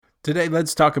Today,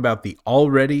 let's talk about the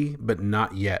already but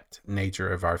not yet nature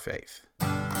of our faith.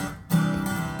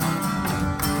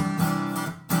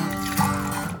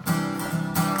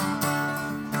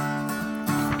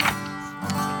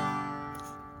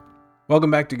 Welcome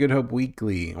back to Good Hope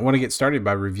Weekly. I want to get started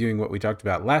by reviewing what we talked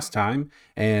about last time,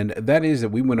 and that is that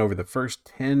we went over the first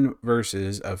 10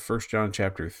 verses of 1 John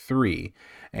chapter 3,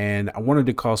 and I wanted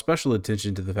to call special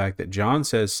attention to the fact that John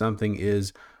says something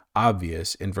is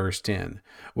obvious in verse 10.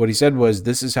 What he said was,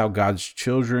 "This is how God's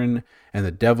children and the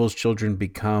devil's children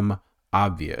become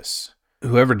obvious.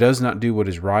 Whoever does not do what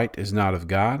is right is not of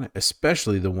God,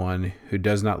 especially the one who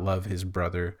does not love his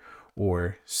brother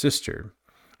or sister."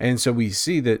 And so we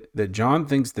see that John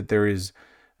thinks that there is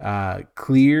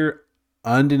clear,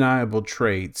 undeniable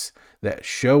traits that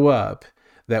show up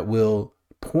that will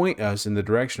point us in the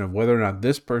direction of whether or not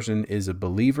this person is a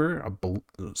believer,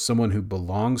 someone who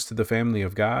belongs to the family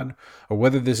of God, or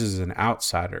whether this is an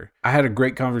outsider. I had a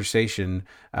great conversation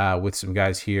with some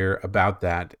guys here about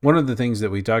that. One of the things that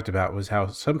we talked about was how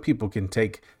some people can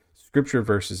take scripture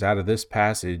verses out of this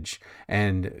passage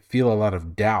and feel a lot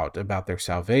of doubt about their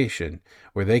salvation,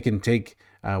 where they can take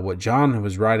what John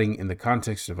was writing in the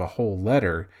context of a whole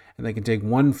letter, and they can take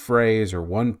one phrase or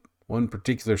one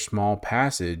particular small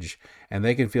passage, and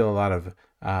they can feel a lot of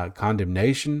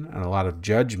condemnation and a lot of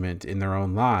judgment in their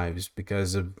own lives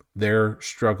because of their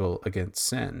struggle against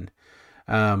sin.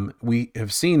 We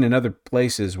have seen in other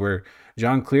places where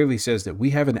John clearly says that we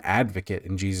have an advocate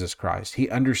in Jesus Christ. He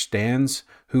understands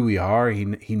who we are.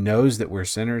 He knows that we're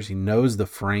sinners. He knows the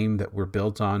frame that we're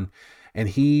built on. And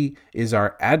he is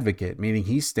our advocate, meaning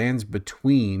he stands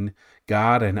between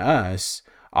God and us,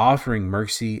 offering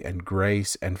mercy and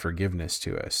grace and forgiveness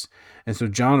to us. And so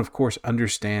John, of course,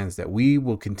 understands that we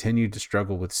will continue to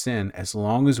struggle with sin as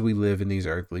long as we live in these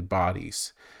earthly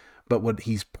bodies. But what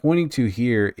he's pointing to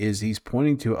here is he's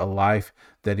pointing to a life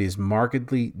that is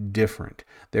markedly different.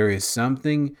 There is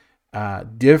something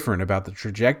different about the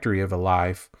trajectory of a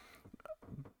life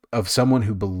of someone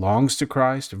who belongs to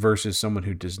Christ versus someone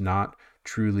who does not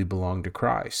truly belong to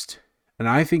Christ. And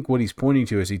I think what he's pointing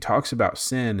to as he talks about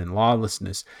sin and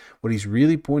lawlessness, what he's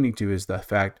really pointing to is the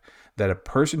fact that a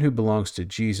person who belongs to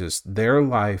Jesus, their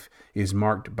life is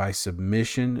marked by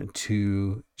submission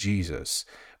to Jesus,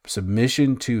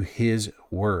 submission to his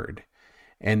word.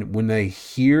 And when they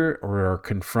hear or are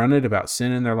confronted about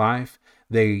sin in their life,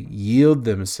 they yield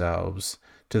themselves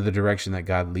to the direction that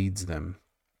God leads them.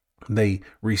 They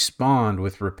respond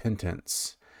with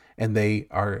repentance, and they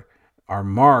are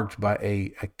marked by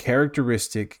a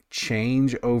characteristic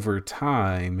change over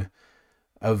time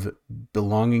of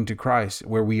belonging to Christ,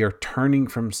 where we are turning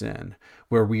from sin,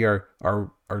 where we are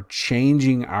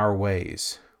changing our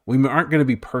ways. We aren't going to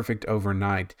be perfect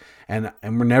overnight, and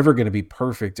we're never going to be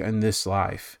perfect in this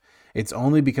life. It's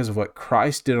only because of what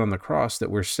Christ did on the cross that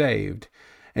we're saved.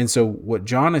 And so what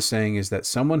John is saying is that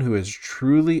someone who has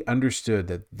truly understood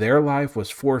that their life was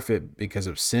forfeit because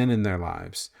of sin in their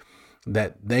lives,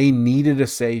 that they needed a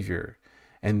Savior,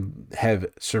 and have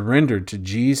surrendered to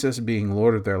Jesus being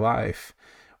Lord of their life,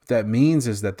 what that means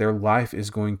is that their life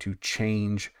is going to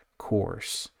change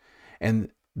course.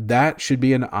 And that should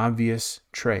be an obvious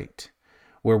trait,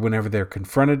 where whenever they're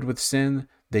confronted with sin,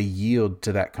 they yield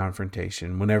to that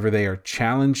confrontation. Whenever they are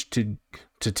challenged to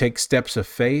take steps of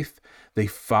faith, they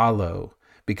follow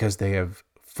because they have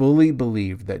fully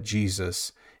believed that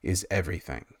Jesus is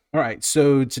everything. All right,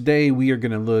 so today we are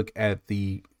going to look at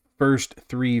the first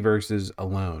 3 verses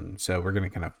alone. So we're going to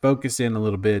kind of focus in a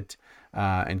little bit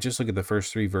and just look at the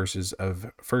first 3 verses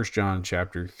of 1 John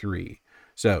chapter 3.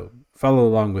 So follow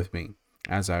along with me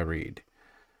as I read.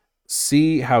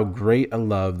 "See how great a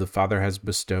love the Father has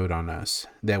bestowed on us,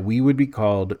 that we would be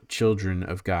called children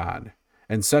of God.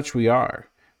 And such we are.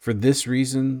 For this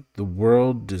reason, the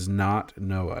world does not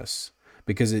know us,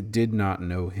 because it did not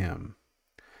know him.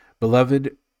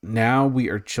 Beloved, now we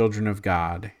are children of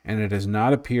God, and it has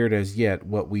not appeared as yet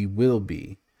what we will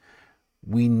be.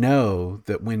 We know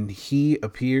that when he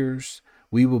appears,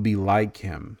 we will be like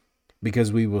him,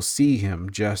 because we will see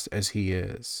him just as he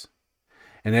is.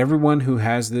 And everyone who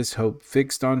has this hope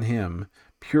fixed on him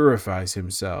purifies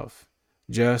himself,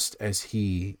 just as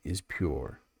he is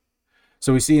pure."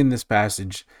 So we see in this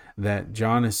passage that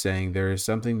John is saying there is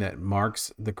something that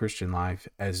marks the Christian life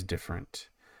as different.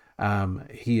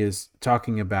 He is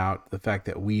talking about the fact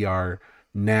that we are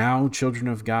now children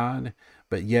of God,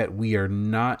 but yet we are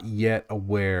not yet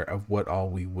aware of what all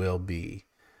we will be.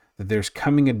 That there's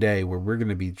coming a day where we're going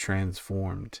to be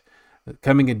transformed,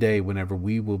 coming a day whenever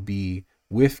we will be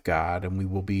with God and we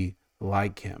will be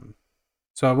like him.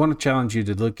 So I want to challenge you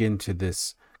to look into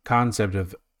this concept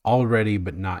of already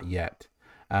but not yet.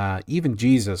 Even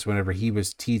Jesus, whenever he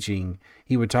was teaching,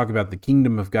 he would talk about the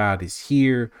kingdom of God is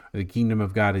here, or the kingdom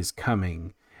of God is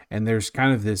coming. And there's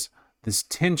kind of this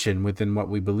tension within what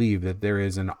we believe, that there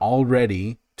is an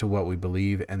already to what we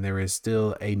believe, and there is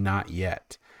still a not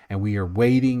yet. And we are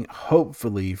waiting,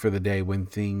 hopefully, for the day when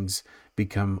things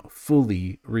become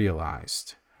fully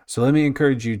realized. So let me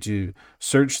encourage you to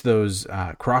search those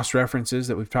cross references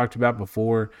that we've talked about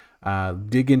before,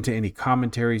 dig into any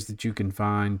commentaries that you can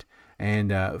find,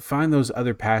 and find those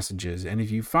other passages. And if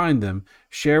you find them,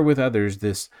 share with others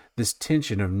this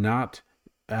tension of not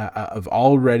of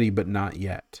already but not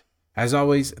yet. As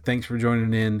always, thanks for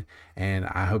joining in, and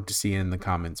I hope to see you in the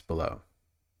comments below.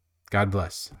 God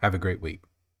bless. Have a great week.